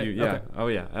would argue, yeah. Okay. Oh,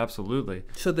 yeah, absolutely.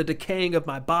 So the decaying of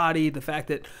my body, the fact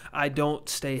that I don't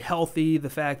stay healthy, the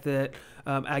fact that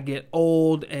I get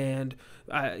old and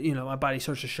my body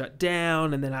starts to shut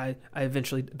down, and then I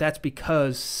eventually, that's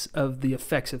because of the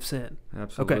effects of sin.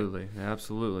 Absolutely,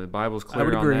 absolutely. The Bible's clear I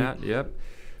would agree. on that.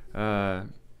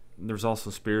 Yep. There's also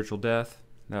spiritual death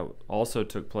that also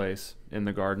took place in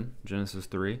the garden, Genesis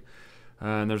 3.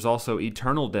 And there's also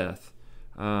eternal death.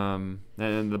 And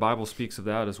the Bible speaks of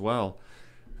that as well.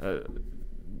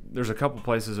 There's a couple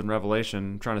places in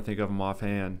Revelation, I'm trying to think of them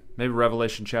offhand. Maybe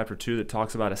Revelation chapter 2 that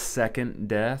talks about a second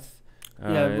death.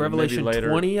 Revelation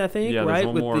 20, I think,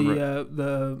 right? With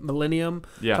the millennium,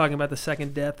 yeah. Talking about the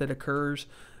second death that occurs.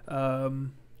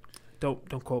 Don't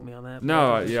quote me on that.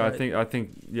 No, yeah, right. I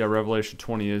think Revelation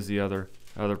 20 is the other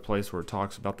place where it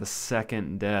talks about the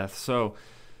second death. So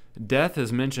death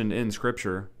is mentioned in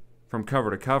Scripture from cover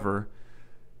to cover,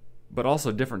 but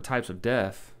also different types of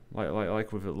death,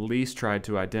 like we've at least tried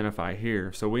to identify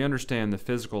here. So we understand the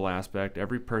physical aspect.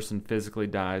 Every person physically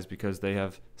dies because they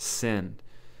have sinned.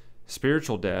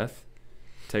 Spiritual death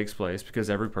takes place because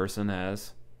every person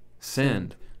has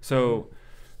sinned. So,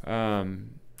 and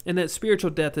that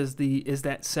spiritual death is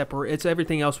that separate. It's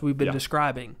everything else we've been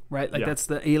describing, right? Like that's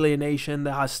the alienation,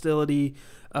 the hostility.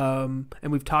 And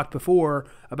we've talked before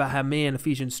about how, man,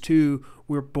 Ephesians 2,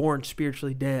 we're born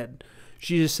spiritually dead.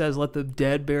 Jesus says, let the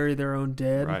dead bury their own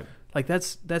dead. Right. Like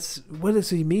that's what does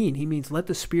he mean? He means let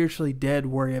the spiritually dead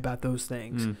worry about those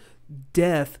things.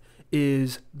 Death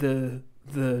is the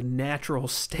natural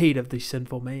state of the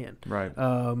sinful man. Right.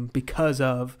 Because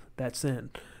of that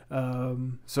sin.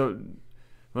 So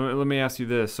let me ask you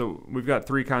this. So we've got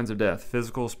three kinds of death: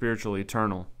 physical, spiritual,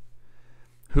 eternal.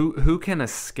 Who can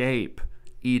escape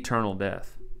eternal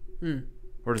death?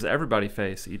 Or does everybody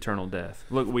face eternal death?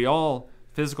 Look, we all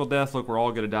Physical death, look, we're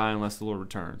all going to die unless the Lord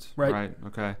returns. Right?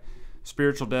 Okay.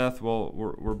 Spiritual death, well,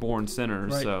 we're born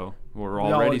sinners, so we're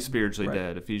already spiritually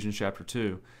dead. Ephesians chapter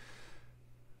 2.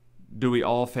 Do we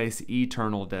all face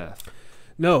eternal death?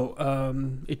 No.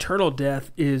 Eternal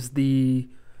death is the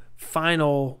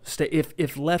final state.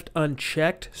 If left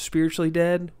unchecked, spiritually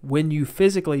dead. When you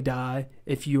physically die,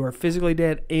 if you are physically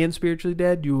dead and spiritually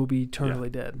dead, you will be eternally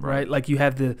dead. Right? Like you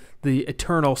have the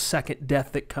eternal second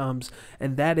death that comes,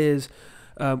 and that is,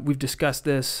 we've discussed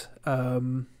this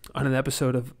on an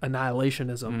episode of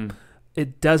annihilationism.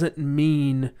 It doesn't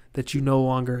mean that you no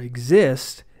longer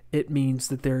exist. It means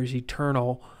that there is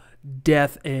eternal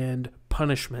death and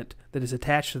punishment that is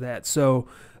attached to that. So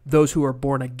those who are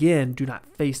born again do not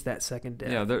face that second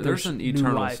death. Yeah, there's an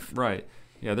eternal life. Right.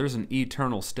 Yeah, there's an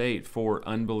eternal state for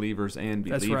unbelievers and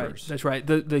believers. That's right.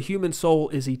 The human soul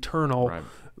is eternal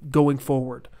going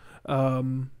forward.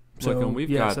 Look, and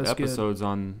we've got episodes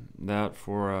on that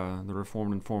for the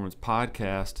Reformed Informants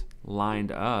podcast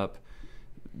lined up.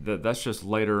 That's just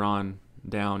later on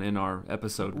down in our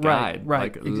episode guide.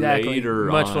 Right, like exactly.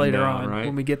 Much later on right?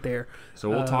 when we get there.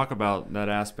 So we'll talk about that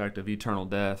aspect of eternal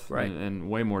death in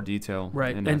way more detail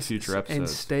in future episodes. And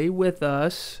stay with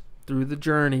us through the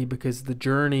journey, because the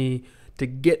journey to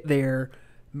get there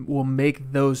will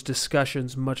make those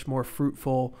discussions much more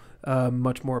fruitful,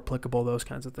 much more applicable, those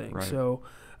kinds of things. So,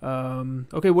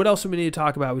 okay, what else do we need to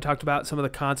talk about? We talked about some of the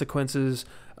consequences,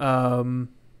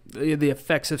 the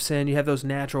effects of sin. You have those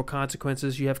natural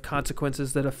consequences. You have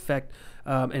consequences that affect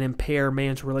and impair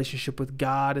man's relationship with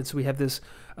God. And so we have this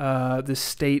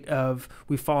state of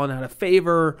we've fallen out of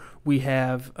favor. We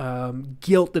have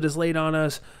guilt that is laid on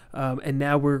us, and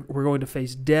now we're going to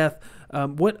face death.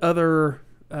 What other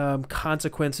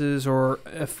consequences or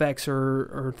effects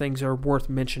or things are worth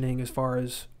mentioning as far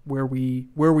as where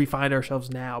we find ourselves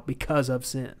now because of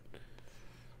sin?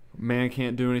 Man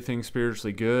can't do anything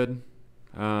spiritually good.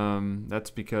 That's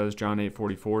because John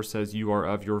 8:44 says you are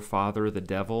of your father the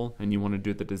devil, and you want to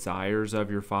do the desires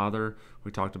of your father.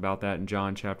 We talked about that in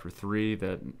John chapter 3,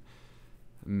 that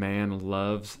man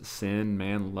loves sin,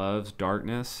 man loves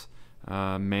darkness.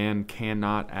 Man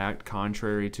cannot act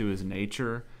contrary to his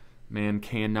nature. Man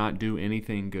cannot do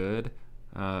anything good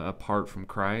apart from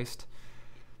Christ.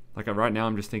 Like right now,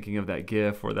 I'm just thinking of that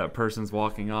GIF where that person's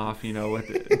walking off. You know,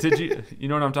 you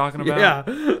know what I'm talking about? Yeah,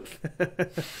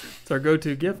 it's our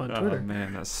go-to GIF on Twitter. Oh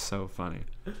man, that's so funny.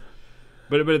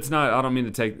 But it's not. I don't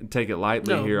mean to take it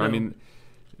lightly here. No. I mean,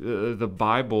 the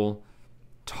Bible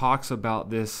talks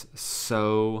about this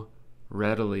so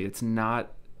readily. It's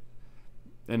not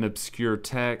an obscure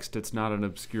text. It's not an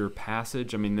obscure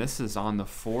passage. I mean, this is on the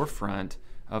forefront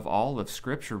of all of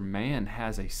Scripture. Man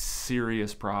has a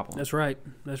serious problem. That's right.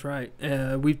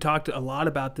 We've talked a lot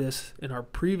about this in our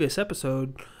previous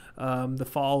episode, the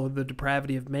fall of the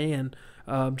depravity of man,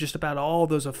 just about all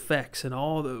those effects and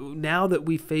now that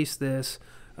we face this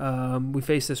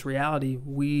reality.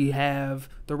 We have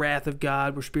the wrath of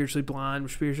God. We're spiritually blind.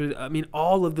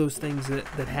 All of those things that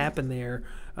happen there,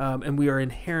 and we are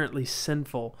inherently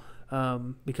sinful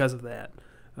because of that.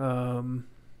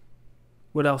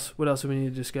 What else do we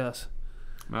need to discuss?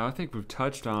 Well, I think we've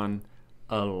touched on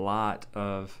a lot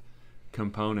of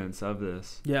components of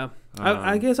this. Yeah.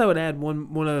 I guess I would add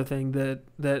one other thing,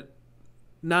 that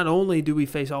not only do we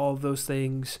face all of those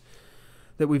things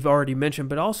that we've already mentioned,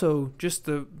 but also just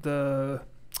the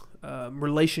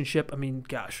relationship. I mean,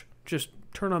 gosh, just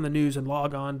turn on the news and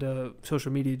log on to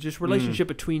social media. Just relationship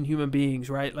between human beings,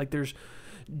 right? Like there's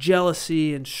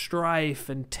jealousy and strife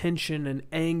and tension and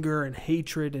anger and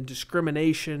hatred and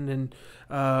discrimination and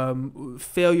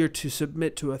failure to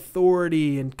submit to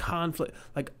authority and conflict.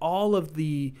 Like all of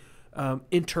the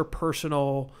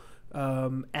interpersonal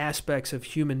aspects of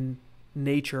human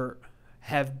nature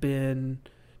have been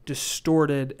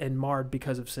distorted and marred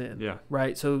because of sin. Yeah.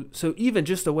 Right. So even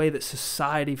just the way that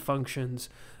society functions,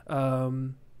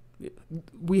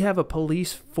 we have a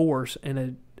police force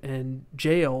and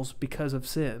jails because of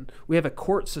sin. We have a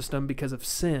court system because of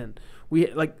sin.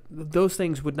 Those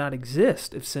things would not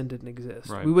exist if sin didn't exist.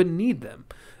 Right. We wouldn't need them.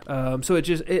 So it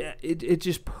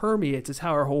just permeates. It's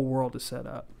how our whole world is set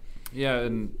up. Yeah,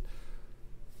 and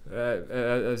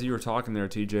as you were talking there,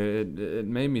 TJ, it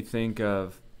made me think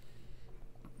of,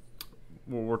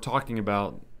 well, we're talking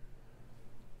about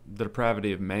the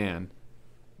depravity of man,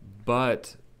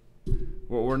 but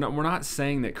we're not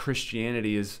saying that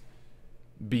Christianity is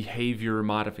behavior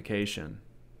modification,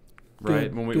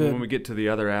 right? When we get to the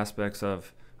other aspects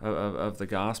of the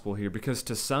gospel here, because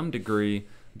to some degree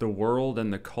the world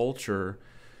and the culture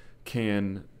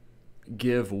can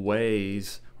give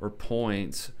ways or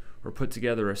points or put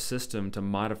together a system to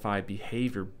modify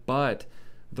behavior, but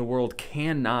the world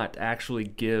cannot actually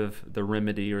give the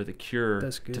remedy or the cure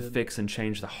to fix and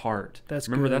change the heart.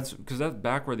 Remember, that's because that's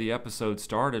back where the episode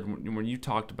started when you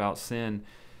talked about sin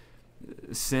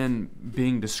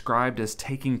being described as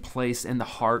taking place in the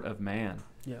heart of man.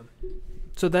 Yeah.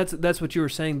 So that's what you were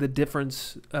saying, the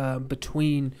difference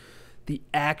between the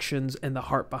actions and the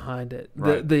heart behind it.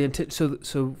 Right. The intent.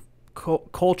 So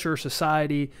culture,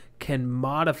 society can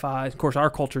modify. Of course, our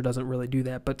culture doesn't really do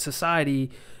that, but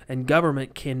society and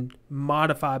government can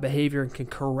modify behavior and can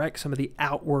correct some of the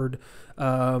outward.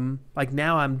 Like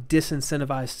now, I'm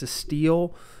disincentivized to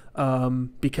steal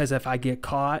because if I get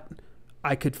caught,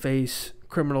 I could face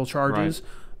criminal charges.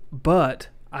 Right. But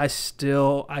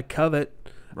I covet.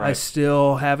 Right. I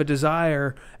still have a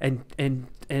desire, and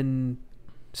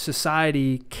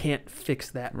society can't fix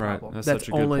that problem. Right. That's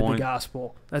only the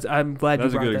gospel. I'm glad you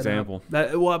brought that up. That's a good example.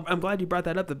 I'm glad you brought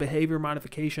that up, the behavior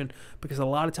modification, because a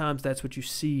lot of times that's what you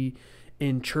see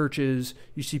in churches.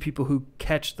 You see people who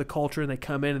catch the culture and they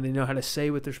come in and they know how to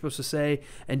say what they're supposed to say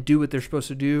and do what they're supposed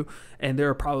to do. And there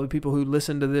are probably people who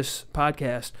listen to this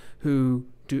podcast who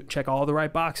do check all the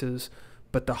right boxes,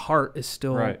 but the heart is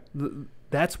still right.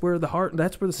 That's where the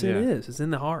sin is. It's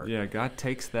in the heart. Yeah, God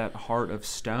takes that heart of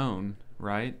stone,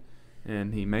 right,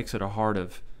 and He makes it a heart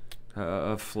of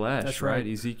flesh. That's right.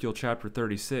 Ezekiel chapter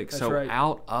 36. That's so right.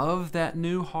 Out of that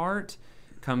new heart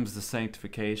comes the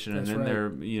sanctification, That's and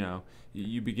then right.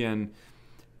 You begin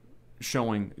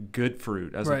showing good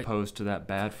fruit as right. opposed to that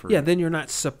bad fruit. Yeah, then you're not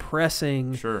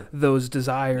suppressing sure. those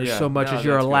desires so much as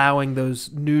you're allowing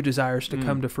those new desires to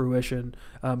come to fruition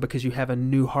because you have a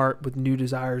new heart with new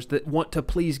desires that want to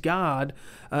please God.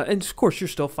 And of course, you're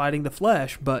still fighting the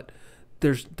flesh, but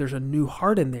there's a new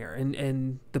heart in there,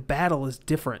 and the battle is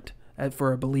different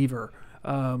for a believer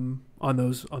on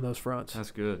those fronts. That's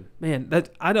good, man.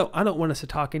 I don't want us to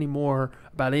talk anymore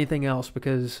about anything else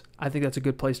because I think that's a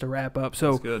good place to wrap up.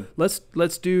 So let's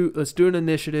do an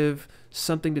initiative,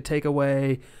 something to take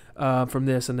away from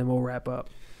this, and then we'll wrap up.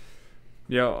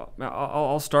 Yeah,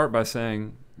 I'll start by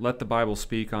saying, let the Bible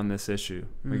speak on this issue.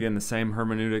 Again, the same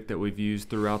hermeneutic that we've used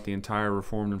throughout the entire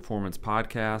Reformed Informants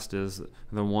podcast is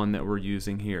the one that we're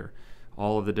using here.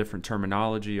 All of the different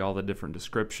terminology, all the different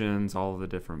descriptions, all of the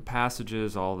different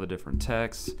passages, all of the different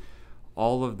texts,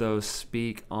 all of those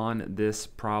speak on this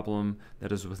problem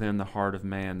that is within the heart of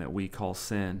man that we call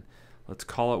sin. Let's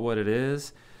call it what it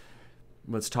is.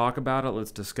 Let's talk about it.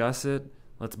 Let's discuss it.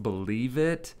 Let's believe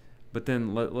it. But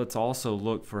then let's also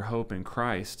look for hope in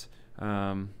Christ,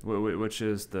 which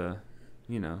is the,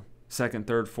 second,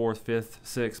 third, fourth, fifth,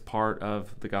 sixth part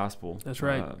of the gospel. That's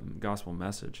right. Gospel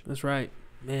message. That's right.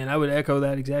 Man, I would echo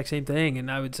that exact same thing,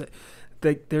 and I would say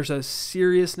that there's a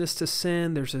seriousness to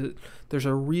sin. There's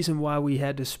a reason why we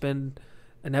had to spend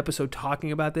an episode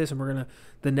talking about this, and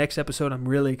the next episode I'm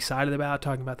really excited about,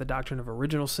 talking about the doctrine of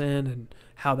original sin and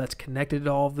how that's connected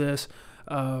to all of this.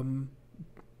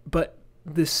 But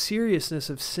the seriousness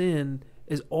of sin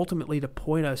is ultimately to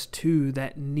point us to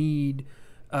that need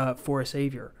for a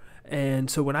Savior. And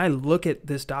so when I look at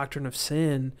this doctrine of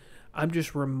sin, I'm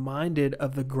just reminded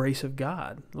of the grace of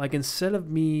God. Like, instead of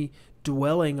me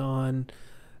dwelling on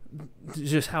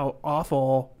just how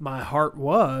awful my heart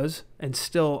was, and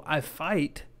still I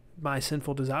fight my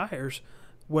sinful desires,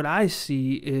 what I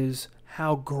see is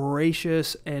how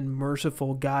gracious and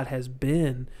merciful God has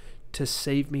been to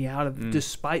save me out of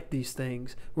despite these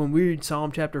things. When we read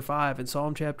Psalm chapter 5 and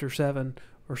Psalm chapter 7,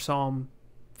 or Psalm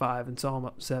 5 and Psalm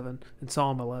 7 and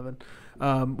Psalm 11,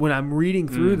 when I'm reading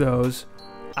through those,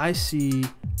 I see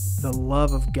the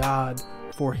love of God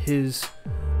for His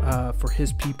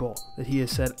people, that He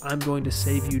has said, "I'm going to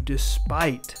save you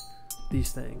despite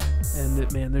these things." And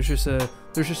that, man, there's just a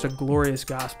glorious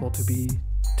gospel to be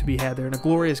had there, and a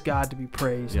glorious God to be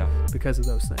praised because of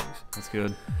those things. That's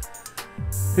good.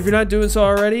 If you're not doing so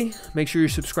already, make sure you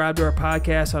subscribe to our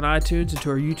podcast on iTunes and to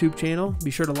our YouTube channel.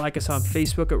 Be sure to like us on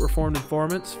Facebook at Reformed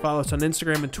Informants. Follow us on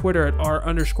Instagram and Twitter at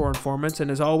 @R_informants. And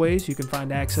as always, you can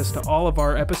find access to all of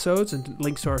our episodes and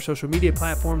links to our social media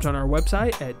platforms on our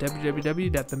website at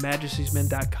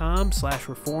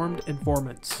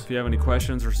www.themajesties.com/reformedinformants. If you have any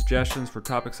questions or suggestions for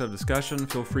topics of discussion,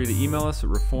 feel free to email us at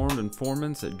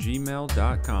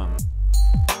reformedinformants@gmail.com.